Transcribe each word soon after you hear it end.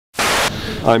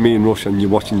I'm Ian Rush and you're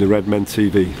watching the Redmen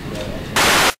TV.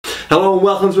 Hello and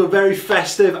welcome to a very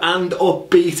festive and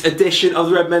upbeat edition of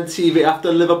the Redmen TV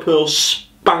after Liverpool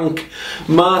spank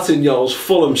Martin Skrtel's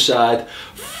Fulham side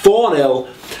 4-0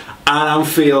 at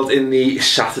Anfield in the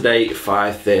Saturday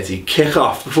 5:30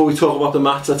 kickoff. Before we talk about the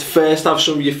match, let's first have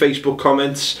some of your Facebook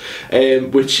comments,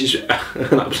 which is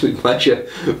an absolute pleasure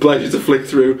to flick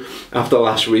through after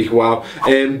last week. Wow.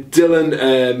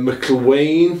 Dylan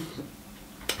McLean,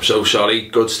 so sorry,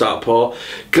 good start Paul.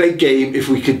 Great game. If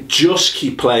we could just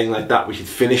keep playing like that, we could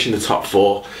finish in the top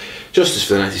 4. Justice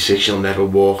for the 96, you'll never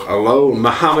walk alone.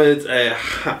 Mohammed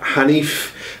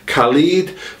Hanif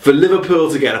Khalid, for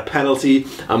Liverpool to get a penalty,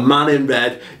 a man in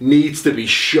red needs to be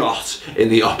shot in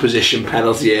the opposition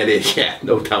penalty area. Yeah,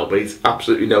 no doubt, mate,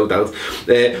 absolutely no doubt.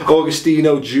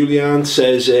 Augustino Julian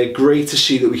says, great to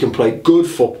see that we can play good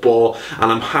football, and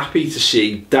I'm happy to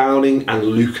see Downing and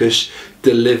Lucas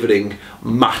delivering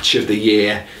match of the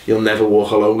year. You'll never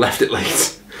walk alone, left it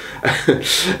late.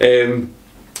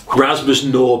 Rasmus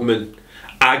Nordman,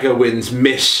 Aga wins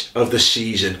miss of the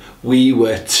season. We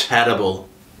were terrible.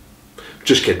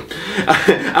 Just kidding.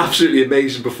 Absolutely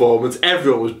amazing performance.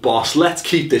 Everyone was boss. Let's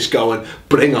keep this going.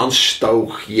 Bring on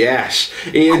Stoke. Yes.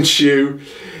 Ian Chew.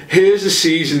 Here's the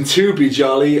season to be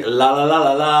jolly. La la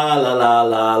la la la la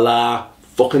la la.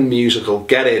 Fucking musical.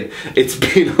 Get in. It's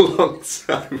been a long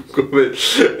time coming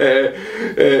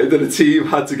that a team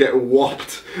had to get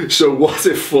whopped. So what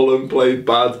if Fulham played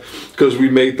bad because we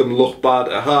made them look bad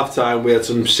at half time? We had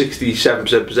some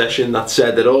 67% possession. That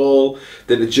said it all.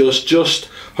 Did it just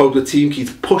hope the team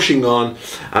keeps pushing on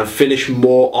and finish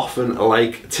more often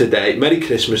like today. Merry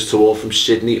Christmas to all from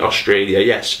Sydney, Australia.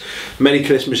 Yes, Merry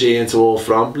Christmas Ian to all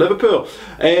from Liverpool.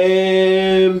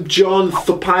 John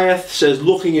Thupiath says,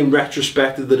 looking in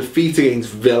retrospect at the defeat against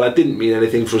Villa didn't mean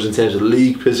anything for us in terms of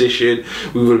league position.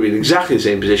 We would have been exactly the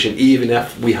same position even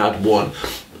if we had won,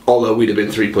 although we'd have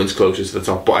been 3 points closer to the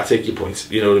top. But I take your point,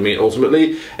 you know what I mean,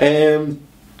 ultimately.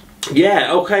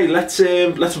 Yeah, okay, let's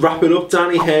wrap it up.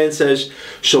 Danny Hearn says,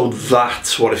 so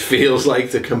that's what it feels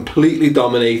like to completely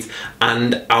dominate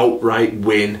and outright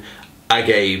win a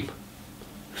game.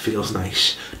 Feels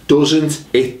nice. Doesn't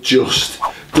it just?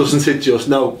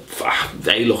 No,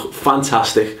 they look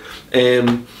fantastic.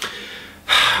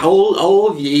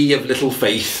 All ye of little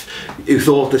faith who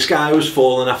thought the sky was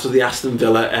falling after the Aston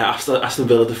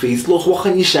Villa defeat. Look, what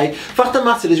can you say? Fact of the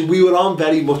matter is, we were on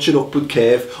very much an upward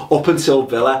curve up until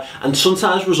Villa, and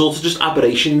sometimes results are just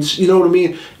aberrations. You know what I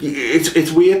mean?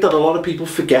 It's weird that a lot of people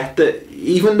forget that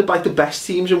even the best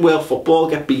teams in world football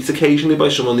get beat occasionally by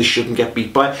someone they shouldn't get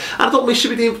beat by. And I don't wish to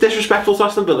be disrespectful to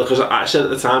Aston Villa, because I said at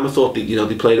the time I thought that, you know,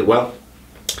 they played it well.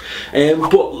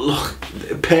 But look,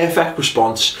 perfect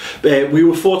response. We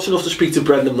were fortunate enough to speak to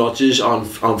Brendan Rodgers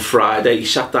on Friday. He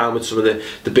sat down with some of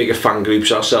the bigger fan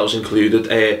groups, ourselves included,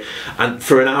 and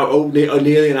for an hour,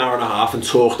 nearly an hour and a half, and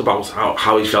talked about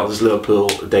how he felt his Liverpool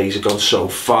days had gone so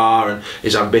far and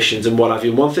his ambitions and what have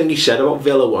you. And one thing he said about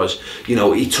Villa was, you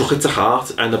know, he took it to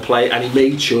heart, and he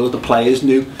made sure that the players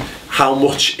knew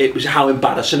how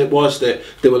embarrassing it was that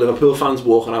there were Liverpool fans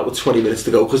walking out with 20 minutes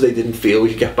to go because they didn't feel we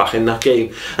could get back in that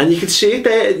game. And you could see it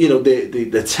there, you know,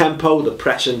 the tempo, the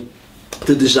pressing,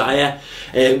 the desire.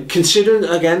 Considering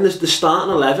again the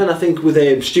starting 11, I think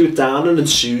with Stuart Downing and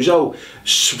Suso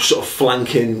sort of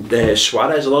flanking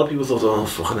Suarez, a lot of people thought, oh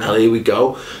fucking hell, here we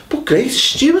go. But great,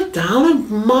 Stuart Downing,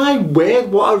 my word,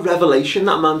 what a revelation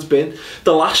that man's been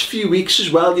the last few weeks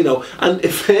as well, you know. And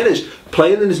in fairness,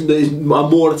 playing in his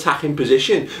more attacking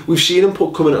position, we've seen him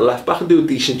come in at left back and do a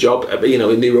decent job, you know,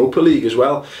 in the Europa League as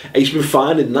well. He's been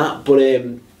fine in that, but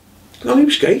no, he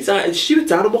was great. Stuart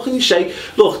Downing, what can you say?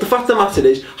 Look, the fact of the matter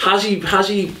is, has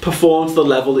he performed to the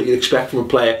level that you'd expect from a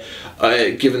player,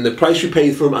 given the price we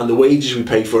paid for him and the wages we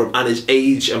paid for him and his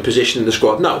age and position in the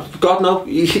squad? No, God no,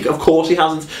 of course he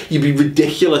hasn't. You'd be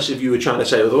ridiculous if you were trying to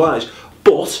say otherwise.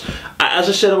 But as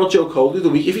I said about Joe Cole the other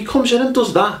week, if he comes in and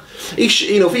does that,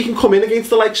 you know, if he can come in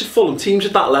against the likes of Fulham, teams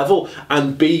at that level,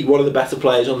 and be one of the better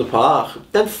players on the park,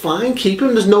 then fine, keep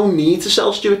him. There's no need to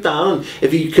sell Stuart Downing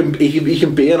if he can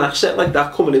be an asset like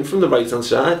that coming in from the right hand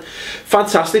side.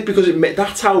 Fantastic, because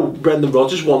that's how Brendan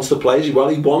Rodgers wants to play as well.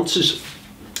 He wants his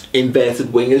inverted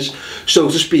wingers,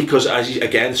 so to speak, because as he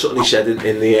again certainly said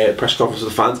in the press conference with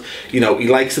the fans, you know, he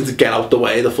likes them to get out the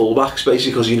way of the fullbacks,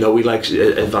 basically, because, you know, he likes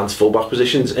advanced fullback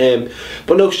positions.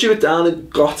 But no, Stuart Downing,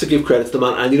 got to give credit to the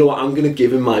man, and you know what, I'm going to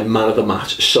give him my man of the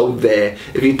match. So there,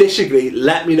 if you disagree,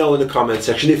 let me know in the comment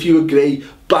section. If you agree,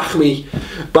 back me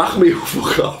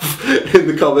fuck off in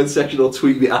the comment section, or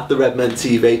tweet me at the Redmen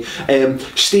TV.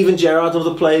 Steven Gerrard,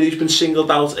 another player who's been singled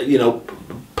out, you know,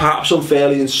 perhaps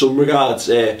unfairly in some regards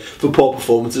for poor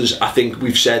performances. I think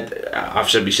I've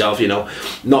said myself, you know,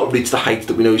 not reached the height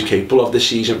that we know he's capable of this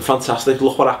season. Fantastic.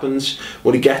 Look what happens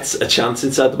when he gets a chance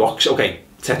inside the box. Okay,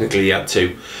 technically he had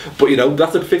 2, but you know,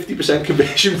 that's a 50%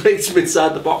 conversion rate from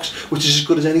inside the box, which is as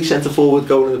good as any centre forward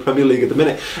going in the Premier League at the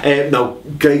minute. No,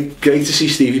 great to see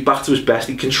Stevie back to his best.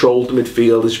 He controlled the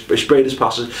midfield, he sprayed his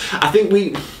passes. I think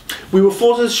we were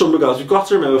fortunate in some regards. We've got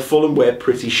to remember Fulham were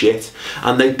pretty shit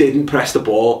and they didn't press the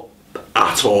ball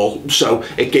at all, so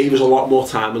it gave us a lot more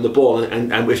time on the ball,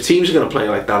 and if teams are going to play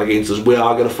like that against us, we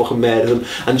are going to fucking murder them.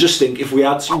 And just think, if we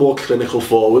had some more clinical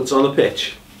forwards on the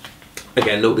pitch,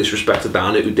 again, no disrespect to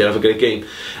Dan, who did have a great game,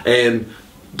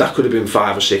 that could have been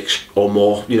 5 or 6 or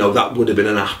more. You know, that would have been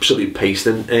an absolute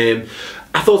pasting.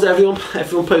 I thought everyone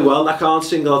played well. I can't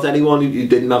single out anyone who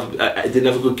didn't have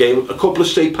a good game. A couple of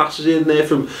straight passes in there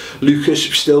from Lucas,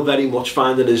 still very much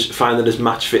finding his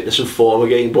match fitness and form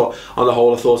again. But on the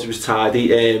whole, I thought he was tidy.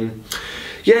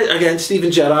 Yeah, again,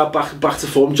 Steven Gerrard back to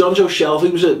form. John Joe Shelby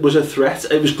was a threat.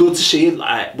 It was good to see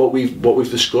what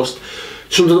we've discussed.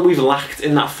 Something that we've lacked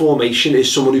in that formation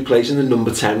is someone who plays in the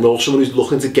number 10 role, someone who's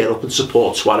looking to get up and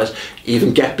support Suarez,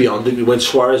 even get beyond it. When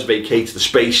Suarez vacates the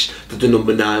space that the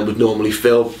number 9 would normally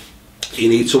fill, you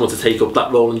need someone to take up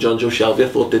that role, and John Joe Shelby, I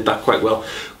thought, did that quite well.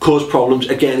 Caused problems.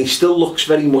 Again, he still looks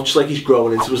very much like he's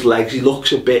growing into his legs. He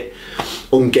looks a bit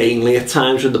ungainly at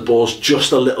times when the ball's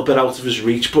just a little bit out of his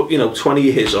reach, but you know, 20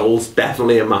 years old,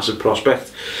 definitely a massive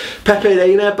prospect. Pepe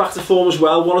Reina back to form as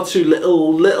well. 1 or 2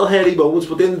 little hairy moments,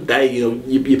 but at the end of the day, you know,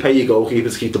 you pay your goalkeeper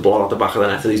to keep the ball at the back of the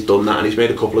net, and he's done that, and he's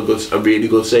made a couple of really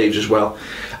good saves as well.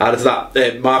 Added to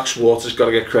that, Mark Schwartzer's got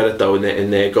to get credit though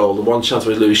in their goal. The one chance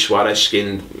where Luis Suarez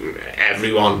skinned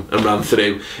everyone and ran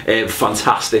through.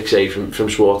 Fantastic save from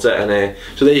Schwartzer, and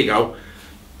so there you go.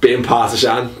 Being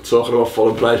partisan, talking about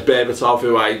Fulham players, Berbatov,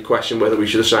 who I question whether we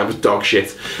should have signed, was dog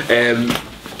shit.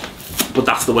 But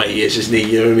that's the way he is, isn't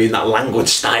he? You know what I mean? That language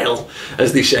style,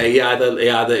 as they say. He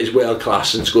either is world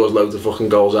class and scores loads of fucking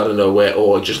goals out of nowhere,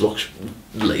 or just looks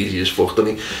lazy as fuck,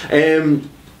 doesn't he?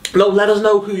 No, let us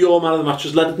know who your man of the match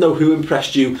was. Let us know who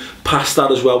impressed you past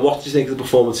that as well. What do you think of the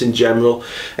performance in general?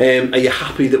 Are you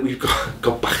happy that we've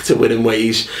got back to winning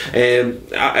ways?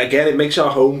 Again, it makes our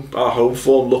home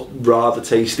form look rather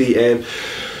tasty.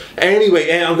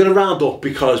 Anyway, I'm going to round up,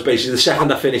 because basically the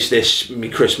second I finish this, my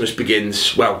Christmas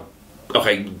begins. Well,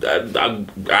 okay,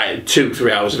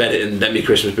 2-3 hours of editing, then my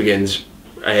Christmas begins.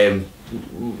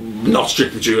 Not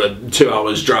strictly true, 2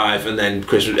 hours drive and then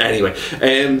Christmas. Anyway,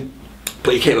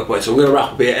 but you came up with it, so I'm going to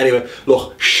wrap up here. Anyway,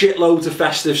 look, shitloads of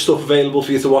festive stuff available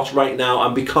for you to watch right now,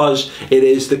 and because it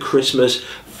is the Christmas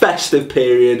festive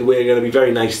period, we're going to be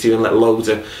very nice to you and let loads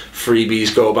of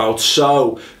freebies go about.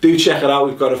 So do check it out.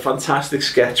 We've got a fantastic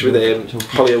sketch with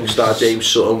Hollyoaks star James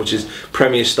Sutton, which is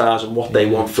Premier Stars and what they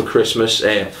want for Christmas.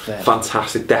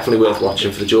 Fantastic, definitely worth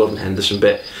watching for the Jordan Henderson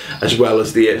bit, as well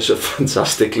as the sort of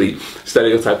fantastically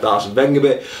stereotyped Arsene Wenger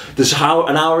bit. There's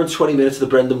an hour and 20 minutes of the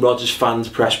Brendan Rodgers fans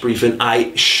press briefing.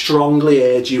 I strongly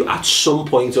urge you, at some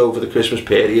point over the Christmas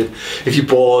period, if you're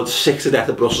bored, sick to death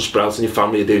of Brussels sprouts and your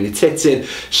family are doing your tits in,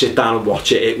 sit down and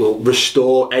watch it. It will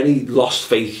restore any lost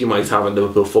faith you might have in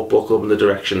Liverpool Football Club and the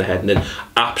direction they're heading in.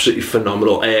 Absolutely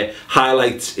phenomenal.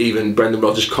 Highlights even Brendan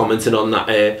Rodgers commenting on that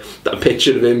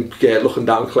picture of him looking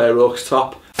down Claire O'Rourke's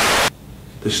top.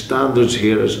 The standards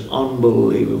here is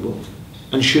unbelievable,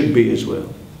 and should be as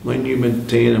well. When you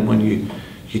maintain and when you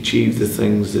achieve the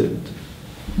things that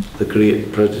the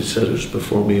great predecessors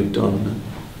before me have done,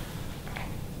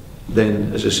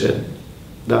 then, as I said,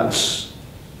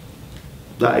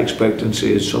 that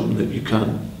expectancy is something that you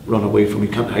can't run away from, you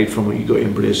can't hide from it, you've got to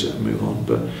embrace it and move on.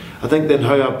 But I think then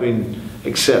how I've been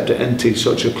accepted into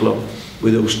such a club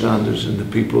with those standards and the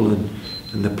people and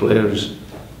the players,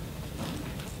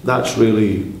 that's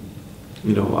really,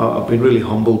 you know, I've been really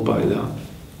humbled by that.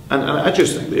 And I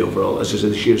just think the overall, as I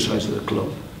said, the sheer size of the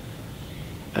club,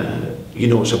 you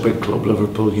know, it's a big club,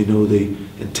 Liverpool, you know the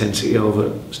intensity of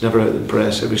it, it's never out of the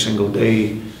press every single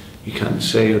day. You can't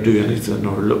say or do anything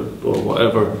or look or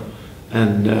whatever,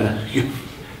 and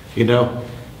you know,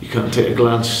 you can't take a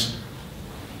glance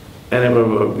anywhere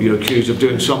where you're accused of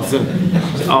doing something.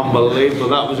 It's unbelievable.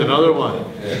 That was another one.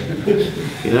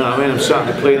 You know what I mean? I'm sat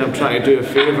on the plane, I'm trying to do a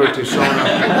favour to someone.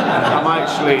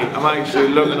 I'm actually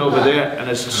looking over there, and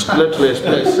it's literally a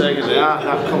split second.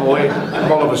 That come away,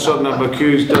 and all of a sudden I'm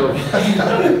accused of.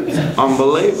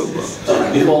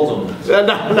 Unbelievable. You called them?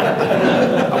 No,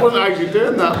 I wasn't actually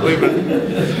doing that, believe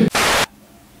it.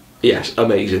 Yes,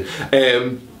 amazing.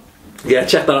 Yeah,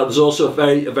 check that out. There's also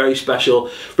a very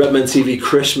special Redmen TV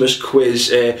Christmas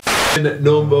quiz.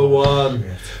 Number one.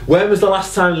 When was the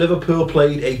last time Liverpool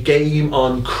played a game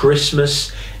on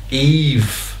Christmas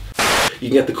Eve? You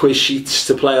can get the quiz sheets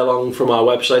to play along from our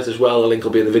website as well. The link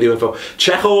will be in the video info.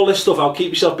 Check all this stuff out.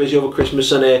 Keep yourself busy over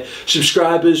Christmas, and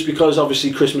subscribers, because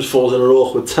obviously Christmas falls in an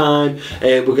awkward time.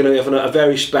 We're going to have a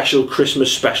very special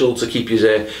Christmas special to keep you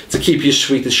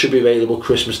sweet. It should be available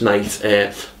Christmas night,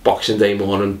 Boxing Day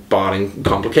morning, barring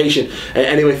complication.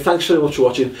 Anyway, thanks very much for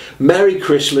watching. Merry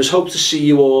Christmas. Hope to see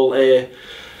you all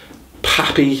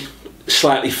happy,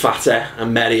 slightly fatter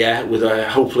and merrier, with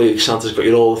hopefully Santa's got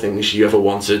you all the things you ever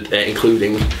wanted,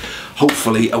 including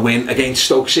hopefully a win against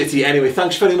Stoke City. Anyway,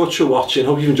 thanks very much for watching.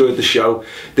 Hope you've enjoyed the show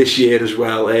this year as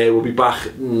well. We'll be back,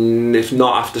 if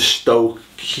not after Stoke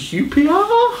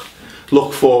QPR.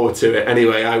 Look forward to it.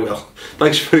 Anyway, I will.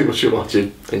 Thanks very much for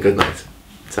watching, and good night.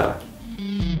 Ta-ra.